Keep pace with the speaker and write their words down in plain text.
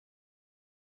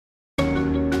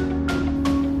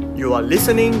You are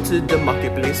listening to the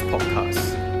Marketplace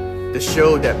Podcast, the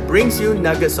show that brings you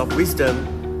nuggets of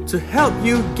wisdom to help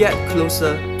you get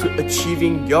closer to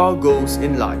achieving your goals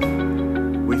in life.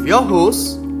 With your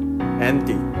host,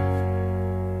 Andy.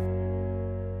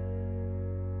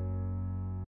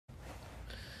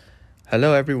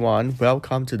 Hello everyone,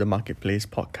 welcome to the Marketplace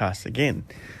Podcast again.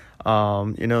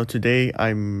 Today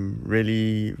I'm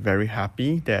really very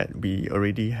happy that we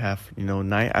already have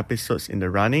 9 episodes in the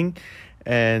running,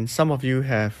 and some of you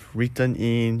have written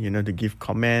in to give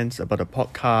comments about the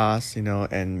podcast,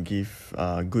 and give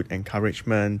good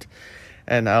encouragement.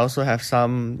 And I also have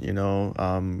some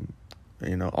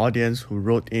audience who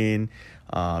wrote in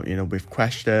with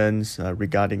questions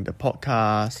regarding the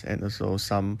podcast, and also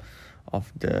some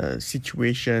of the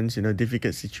situations,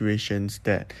 difficult situations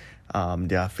that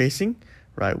they are facing,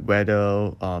 right?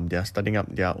 Whether they are starting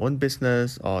up their own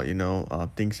business or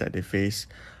things that they face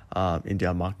in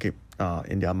their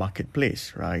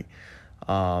marketplace, right?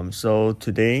 So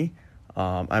today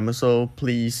I'm also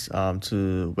pleased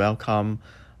to welcome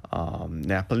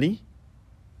Napoli.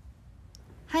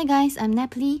 Hi guys, I'm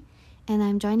Napoli, and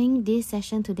I'm joining this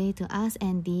session today to ask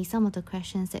Andy some of the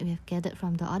questions that we have gathered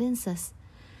from the audiences.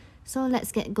 So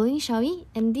let's get going, shall we,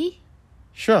 Andy?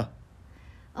 Sure.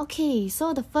 Okay,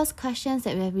 so the first questions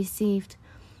that we have received: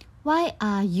 why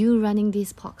are you running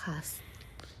this podcast?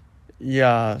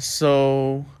 Yeah,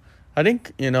 so I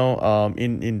think in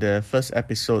the first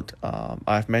episode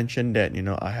I've mentioned that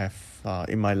I have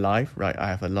in my life, right, I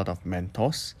have a lot of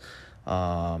mentors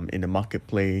in the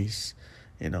marketplace,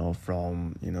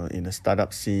 from in the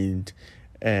startup scene.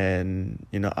 And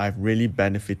I've really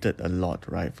benefited a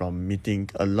lot, right, from meeting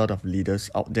a lot of leaders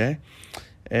out there.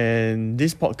 And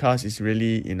this podcast is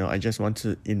really, I just want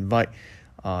to invite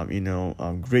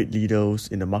great leaders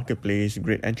in the marketplace,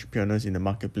 great entrepreneurs in the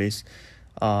marketplace,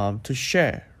 to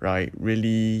share, right,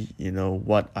 really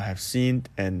what I have seen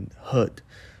and heard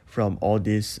from all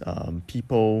these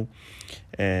people,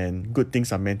 and good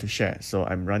things are meant to share. So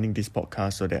I'm running this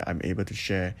podcast so that I'm able to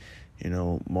share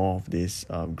more of this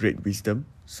great wisdom,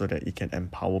 so that it can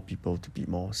empower people to be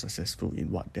more successful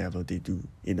in whatever they do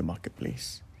in the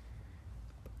marketplace.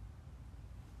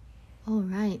 All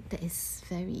right, that is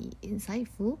very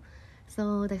insightful.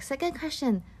 So the second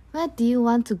question: where do you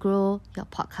want to grow your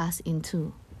podcast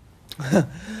into?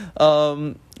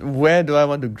 Where do I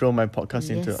want to grow my podcast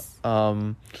into?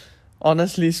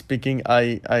 Honestly speaking,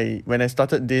 I when I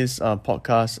started this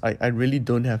podcast, I really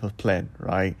don't have a plan,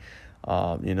 right?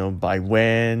 By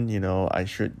when I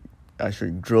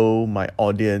should grow my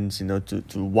audience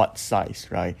to what size,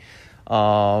 right?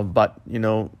 But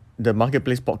the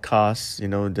Marketplace Podcast,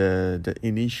 the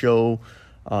initial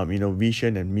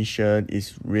vision and mission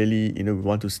is really we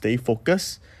want to stay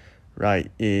focused, right,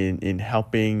 in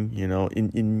helping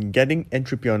in getting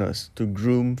entrepreneurs to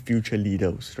groom future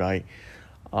leaders, right?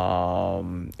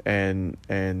 And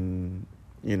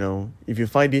if you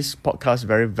find this podcast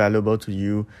very valuable to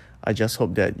you, I just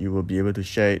hope that you will be able to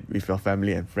share it with your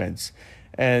family and friends.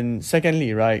 And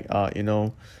secondly, right,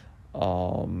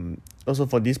 also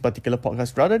for this particular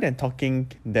podcast, rather than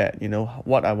talking that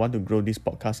what I want to grow this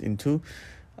podcast into,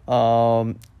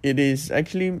 it is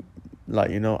actually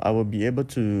like I will be able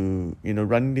to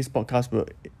running this podcast will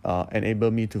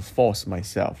enable me to force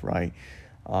myself, right,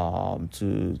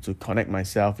 to connect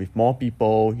myself with more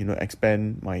people,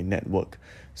 expand my network.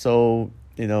 So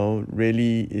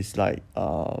really it's like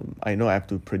I know I have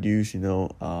to produce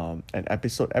an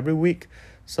episode every week.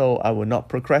 So I will not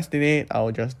procrastinate. I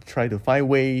will just try to find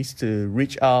ways to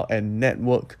reach out and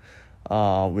network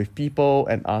with people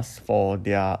and ask for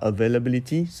their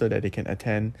availability so that they can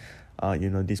attend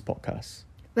this podcast.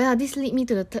 Well, this leads me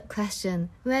to the third question: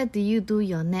 where do you do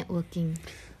your networking?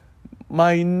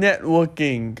 My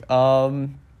networking,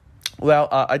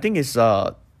 I think it's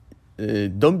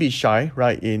don't be shy,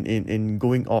 right, in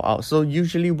going all out. So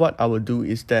usually what I will do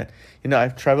is that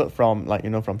I've traveled from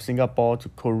from Singapore to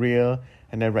Korea,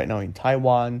 and then right now in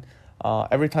Taiwan.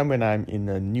 Every time when I'm in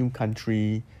a new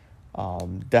country,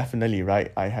 definitely,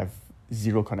 right, I have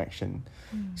zero connection.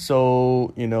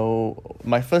 So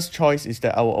my first choice is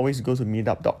that I will always go to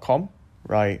meetup.com,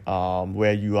 right,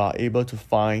 where you are able to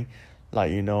find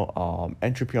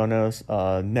entrepreneurs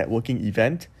networking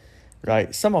event,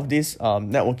 right? Some of these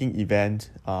networking events,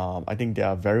 I think they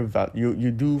are very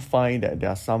you do find that there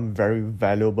are some very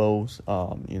valuable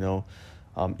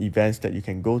events that you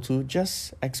can go to,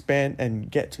 just expand and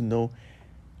get to know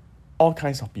all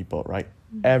kinds of people, right?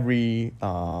 Every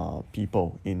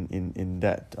people in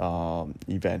that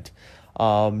event.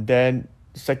 Then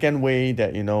second way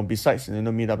that, besides,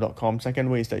 meetup.com, second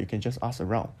way is that you can just ask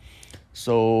around.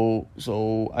 So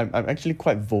I'm actually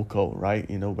quite vocal, right?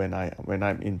 When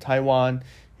I'm in Taiwan,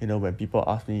 when people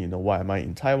ask me, why am I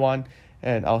in Taiwan?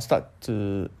 And I'll start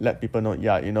to let people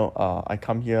know, I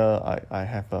come here, I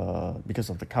have because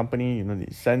of the company, they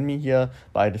send me here,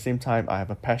 but at the same time, I have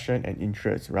a passion and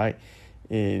interest, right?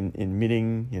 In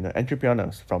meeting,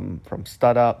 entrepreneurs from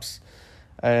startups.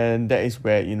 And that is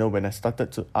where, when I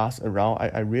started to ask around,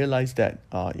 I realized that,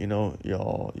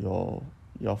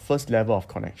 your first level of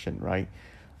connection, right?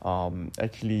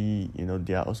 Actually,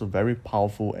 they are also very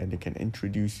powerful, and they can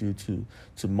introduce you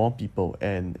to more people,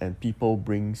 and people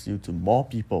brings you to more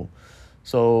people.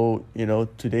 So,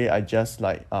 today I just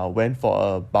went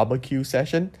for a barbecue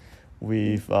session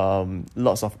with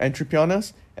lots of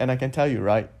entrepreneurs, and I can tell you,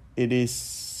 right, it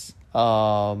is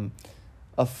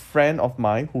a friend of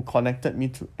mine who connected me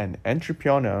to an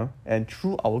entrepreneur, and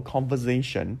through our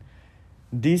conversation,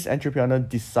 this entrepreneur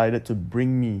decided to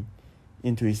bring me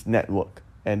into his network.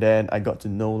 And then I got to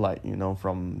know,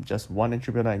 from just one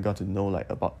entrepreneur, I got to know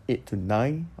about 8 to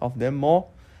 9 of them more.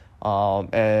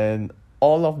 And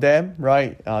all of them,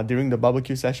 right, during the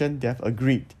barbecue session, they have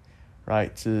agreed,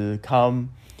 right, to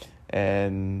come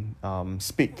and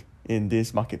speak in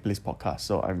this Marketplace podcast.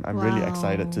 So I'm really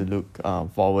excited to look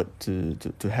forward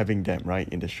to having them, right,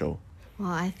 in the show.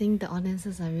 Well, I think the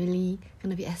audiences are really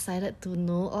going to be excited to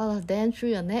know all of them through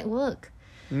your network.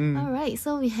 All right,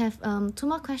 so we have 2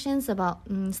 more questions about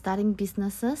starting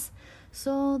businesses.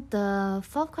 So the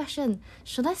 4th question,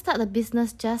 should I start a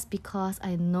business just because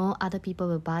I know other people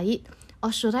will buy it?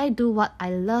 Or should I do what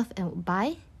I love and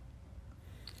buy?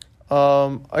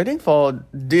 I think for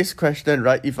this question,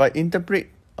 right, if I interpret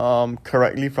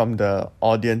correctly from the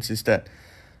audience, is that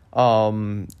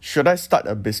should I start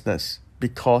a business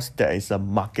because there is a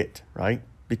market, right?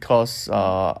 Because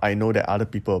I know that other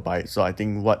people buy it. So I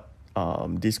think what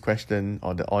this question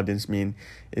or the audience mean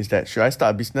is that, should I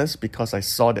start a business because I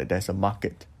saw that there's a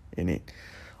market in it?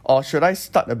 Or should I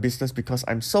start a business because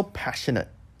I'm so passionate,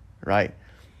 right,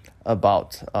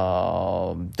 about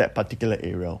that particular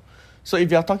area? So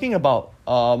if you're talking about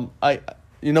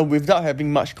without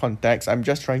having much context, I'm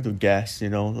just trying to guess,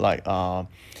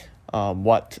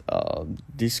 what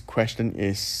this question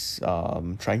is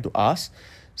trying to ask.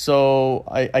 So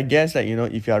I guess that,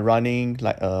 if you're running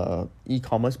a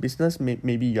e-commerce business,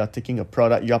 maybe you're taking a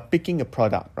product, you're picking a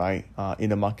product, right, in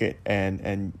the market,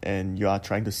 and you are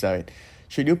trying to sell it.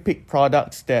 Should you pick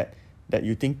products that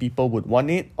you think people would want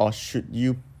it, or should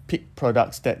you pick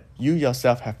products that you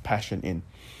yourself have passion in?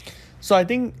 So I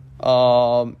think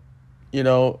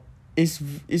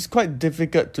it's quite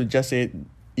difficult to just say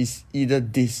it's either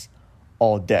this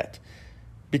or that,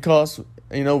 because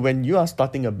when you are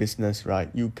starting a business, right,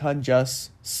 you can't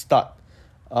just start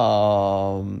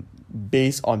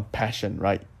based on passion,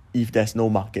 right, if there's no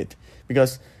market,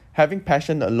 because having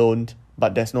passion alone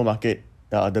but there's no market,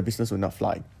 the business will not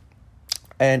fly.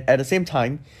 And at the same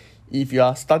time, if you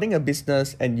are starting a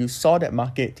business and you saw that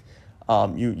market,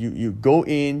 you go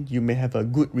in, you may have a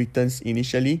good returns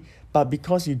initially, but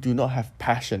because you do not have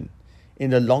passion,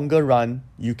 in the longer run,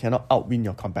 you cannot outwin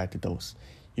your competitors.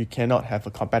 You cannot have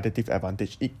a competitive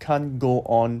advantage. It can't go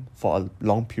on for a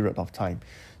long period of time.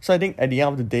 So I think at the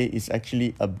end of the day, it's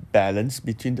actually a balance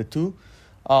between the two.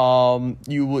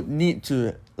 You would need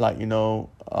to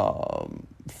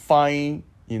find,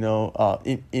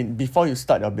 in before you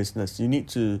start your business, you need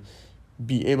to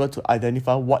be able to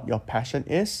identify what your passion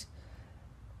is.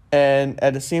 And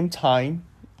at the same time,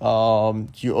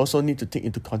 you also need to take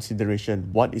into consideration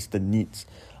what is the needs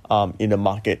in the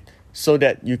market, so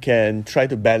that you can try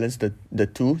to balance the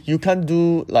two. You can't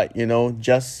do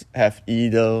just have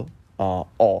either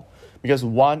or, because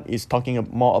one is talking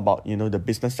more about the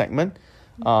business segment.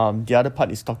 The other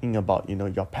part is talking about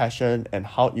your passion and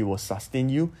how it will sustain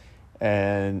you.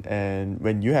 And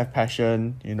when you have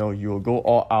passion, you will go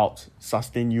all out,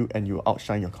 sustain you, and you will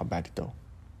outshine your competitor.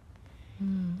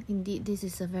 Indeed, this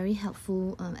is a very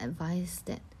helpful advice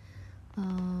that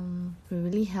will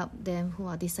really help them who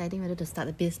are deciding whether to start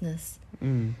a business.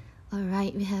 All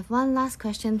right, we have one last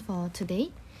question for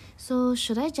today. So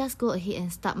should I just go ahead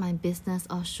and start my business,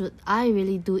 or should I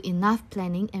really do enough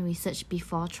planning and research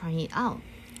before trying it out?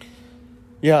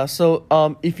 Yeah, so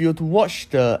if you watch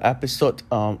the episode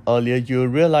earlier, you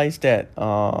realize that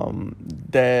for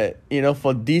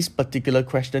this particular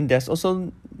question, there's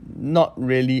also not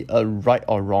really a right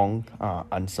or wrong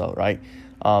answer, right?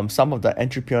 some of the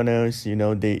entrepreneurs,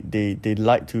 they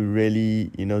like to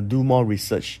really, do more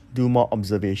research, do more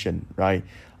observation, right?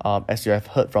 As you have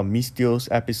heard from Miss Teo's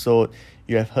episode,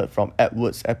 you have heard from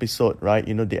Edward's episode, right?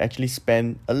 They actually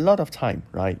spend a lot of time,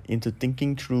 right, into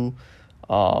thinking through,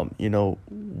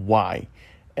 why,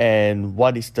 and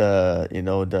what is the,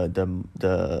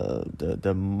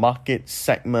 the market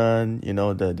segment,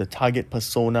 the target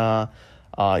persona,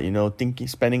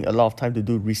 spending a lot of time to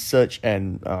do research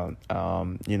and,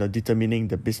 determining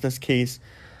the business case.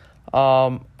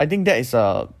 I think that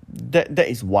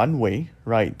is one way,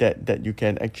 right, that you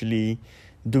can actually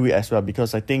do it as well,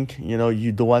 because I think,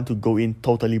 you don't want to go in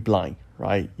totally blind,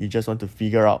 right? You just want to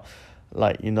figure out,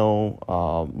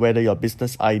 whether your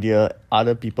business idea,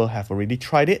 other people have already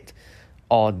tried it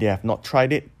or they have not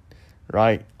tried it,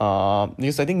 right?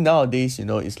 Because I think nowadays,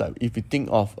 it's like, if you think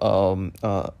of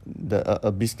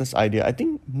a business idea, I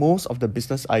think most of the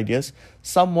business ideas,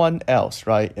 someone else,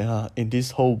 right, in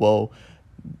this whole world,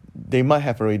 they might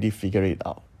have already figured it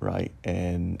out, right?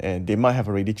 And they might have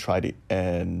already tried it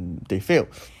and they fail.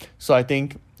 So I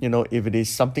think, if it is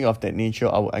something of that nature,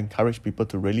 I would encourage people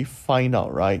to really find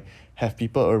out, right? Have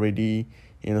people already,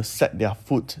 set their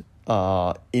foot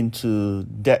into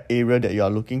that area that you are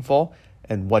looking for,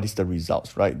 and what is the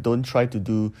results, right? Don't try to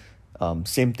do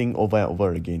same thing over and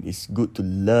over again. It's good to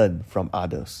learn from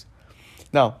others.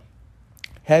 Now,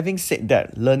 having said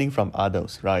that, learning from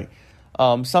others, right?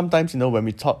 Sometimes, when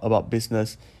we talk about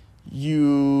business,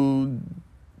 you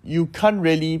can't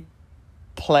really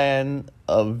plan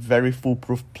a very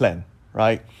foolproof plan,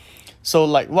 right? So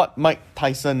like what Mike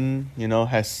Tyson,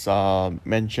 has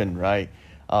mentioned, right?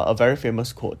 A very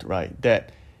famous quote, right?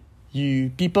 That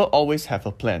people always have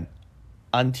a plan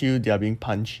until they are being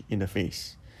punched in the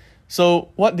face. So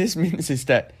what this means is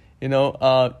that,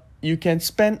 you can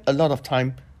spend a lot of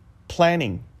time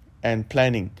planning.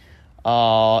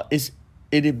 But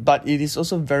it is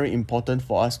also very important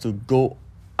for us to go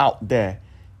out there,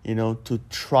 to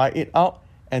try it out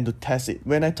and to test it.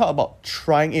 When I talk about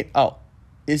trying it out,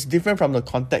 it's different from the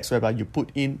context whereby you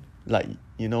put in, like,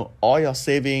 all your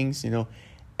savings,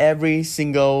 every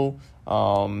single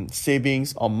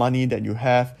savings or money that you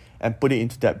have, and put it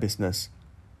into that business.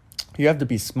 You have to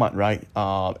be smart, right?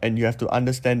 And you have to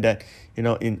understand that,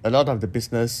 in a lot of the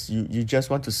business, you just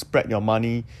want to spread your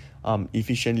money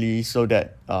efficiently, so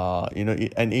that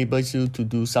it enables you to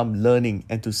do some learning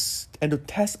and to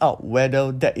test out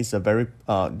whether that is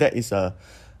a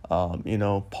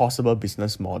possible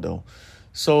business model.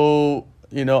 So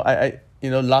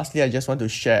lastly, I just want to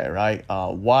share, right,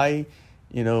 why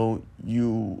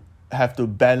you have to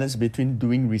balance between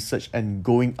doing research and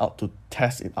going out to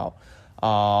test it out.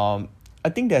 I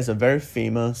think there's a very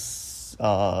famous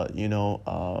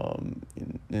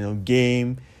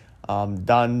game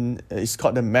done. It's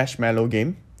called the Marshmallow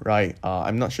Game, right?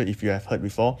 I'm not sure if you have heard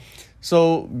before.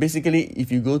 So basically,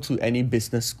 if you go to any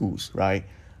business schools, right,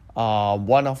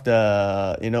 one of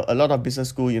the a lot of business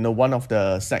school, one of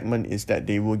the segment is that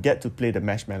they will get to play the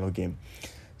Marshmallow Game.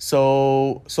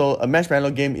 So a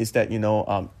Marshmallow Game is that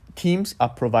teams are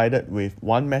provided with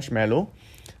one marshmallow,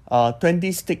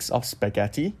 20 sticks of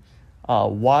spaghetti,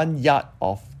 1 yard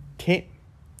of tape,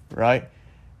 right?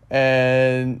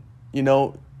 And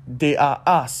they are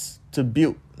asked to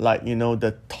build, like,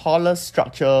 the tallest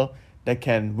structure that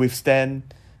can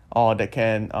withstand, or that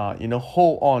can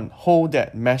hold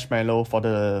that marshmallow for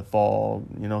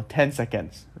 10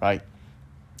 seconds, right?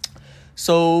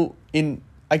 So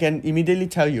I can immediately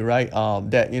tell you, right,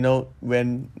 that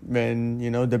when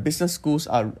the business schools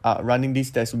are running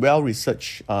this, there's well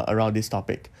research around this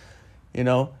topic.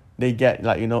 They get,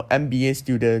 like, MBA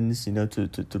students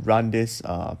to run this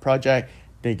project.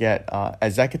 They get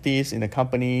executives in the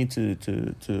company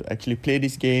to actually play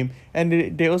this game,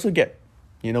 and they also get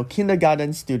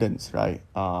kindergarten students, right,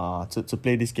 to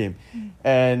play this game.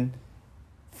 And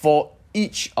for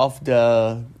each of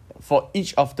the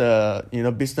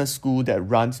business school that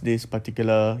runs this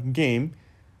particular game,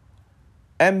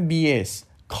 MBAs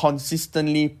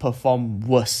consistently perform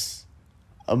worse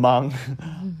among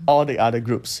all the other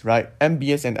groups, right?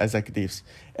 MBAs and executives.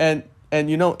 And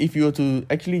if you were to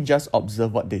actually just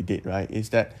observe what they did, right, is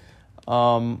that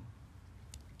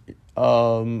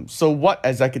so what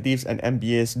executives and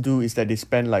MBAs do is that they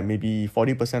spend like maybe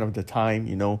 40% of the time,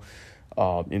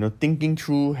 thinking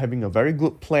through, having a very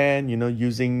good plan,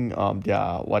 using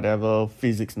their whatever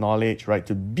physics knowledge, right,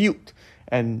 to build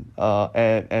and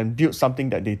build something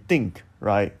that they think,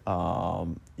 right,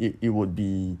 it would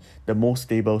be the most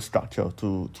stable structure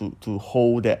to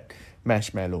hold that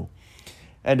marshmallow.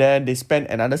 And then they spend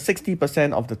another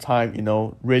 60% of the time,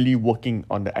 really working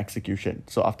on the execution.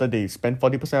 So after they spend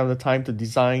 40% of the time to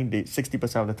design,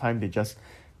 60% of the time they just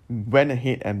went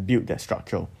ahead and built that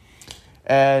structure.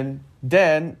 And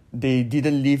then they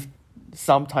didn't leave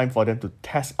some time for them to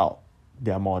test out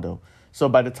their model. So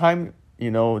by the time,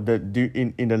 in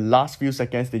the last few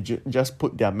seconds, they just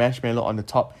put their marshmallow on the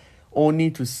top,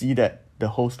 only to see that the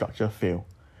whole structure fail.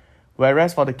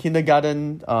 Whereas for the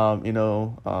kindergarten,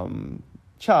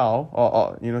 child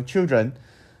or children,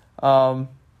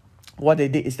 what they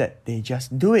did is that they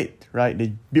just do it, right?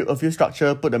 They build a few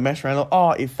structure, put the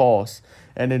marshmallow, it falls.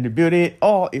 And then they build it,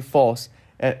 it falls.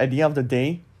 And at the end of the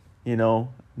day,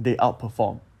 they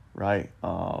outperform, right?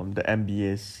 The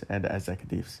MBAs and the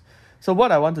executives. So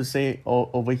what I want to say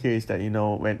over here is that,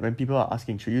 when people are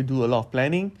asking, should you do a lot of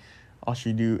planning or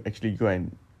should you actually go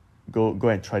and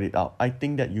try it out? I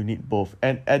think that you need both.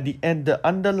 And at the end, the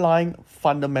underlying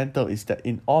fundamental is that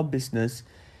in all business,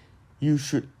 you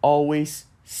should always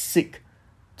seek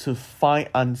to find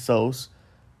answers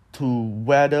to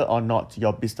whether or not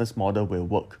your business model will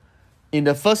work. In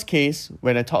the first case,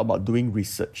 when I talk about doing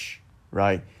research,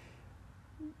 right,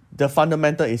 the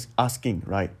fundamental is asking,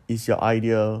 right, is your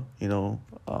idea,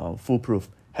 foolproof?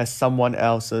 Has someone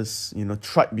else's,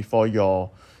 tried before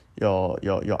your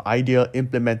idea,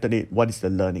 implemented it? What is the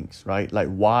learnings, right? Like,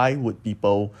 why would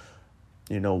people,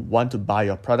 want to buy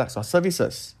your products or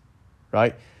services,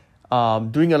 right?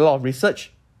 Doing a lot of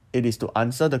research, it is to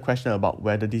answer the question about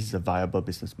whether this is a viable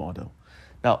business model.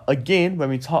 Now, again, when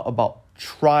we talk about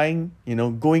trying,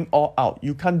 going all out,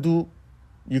 you can't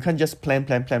just plan,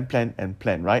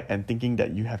 right? And thinking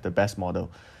that you have the best model.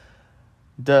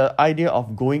 The idea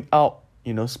of going out,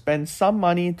 spend some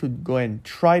money to go and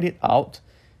try it out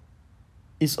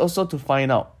is also to find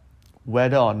out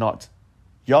whether or not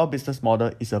your business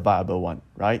model is a viable one,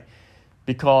 right?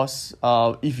 Because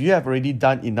if you have already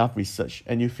done enough research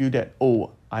and you feel that,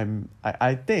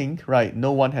 I think, right,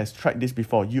 no one has tried this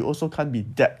before, you also can't be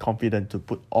that confident to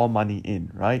put all money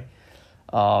in, right?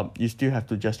 You still have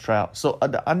to just try out. So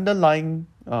the underlying,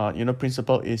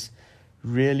 principle is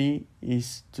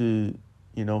to,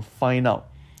 find out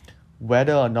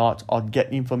whether or not, or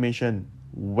get information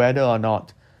whether or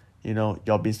not,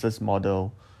 your business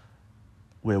model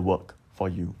will work for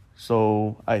you.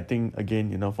 So I think,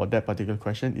 again, for that particular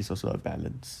question, it's also a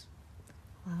balance.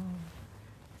 Wow.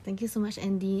 Thank you so much,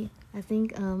 Andy. I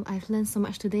think I've learned so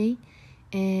much today,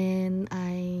 and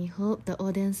I hope the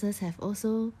audiences have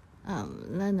also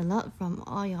learned a lot from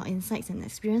all your insights and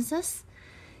experiences.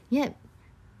 Yep.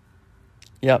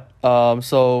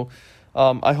 So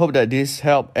I hope that this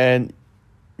helped, and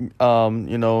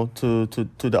to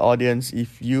the audience,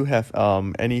 if you have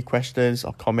any questions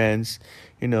or comments,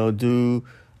 do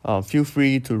feel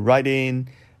free to write in.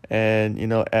 And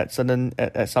at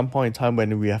some point in time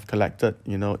when we have collected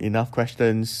enough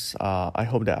questions, I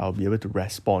hope that I'll be able to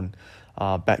respond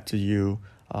back to you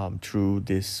through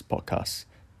this podcast.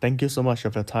 Thank you so much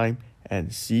for your time,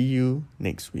 and see you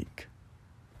next week.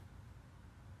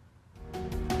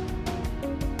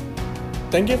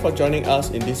 Thank you for joining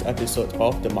us in this episode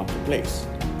of The Marketplace.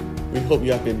 We hope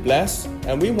you have been blessed,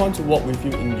 and we want to walk with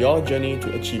you in your journey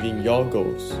to achieving your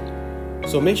goals.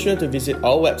 So make sure to visit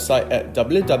our website at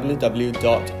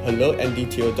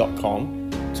www.helloandteo.com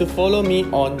to follow me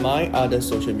on my other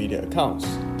social media accounts.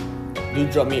 Do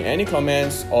drop me any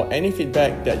comments or any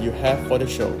feedback that you have for the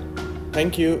show.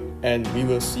 Thank you, and we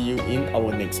will see you in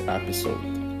our next episode.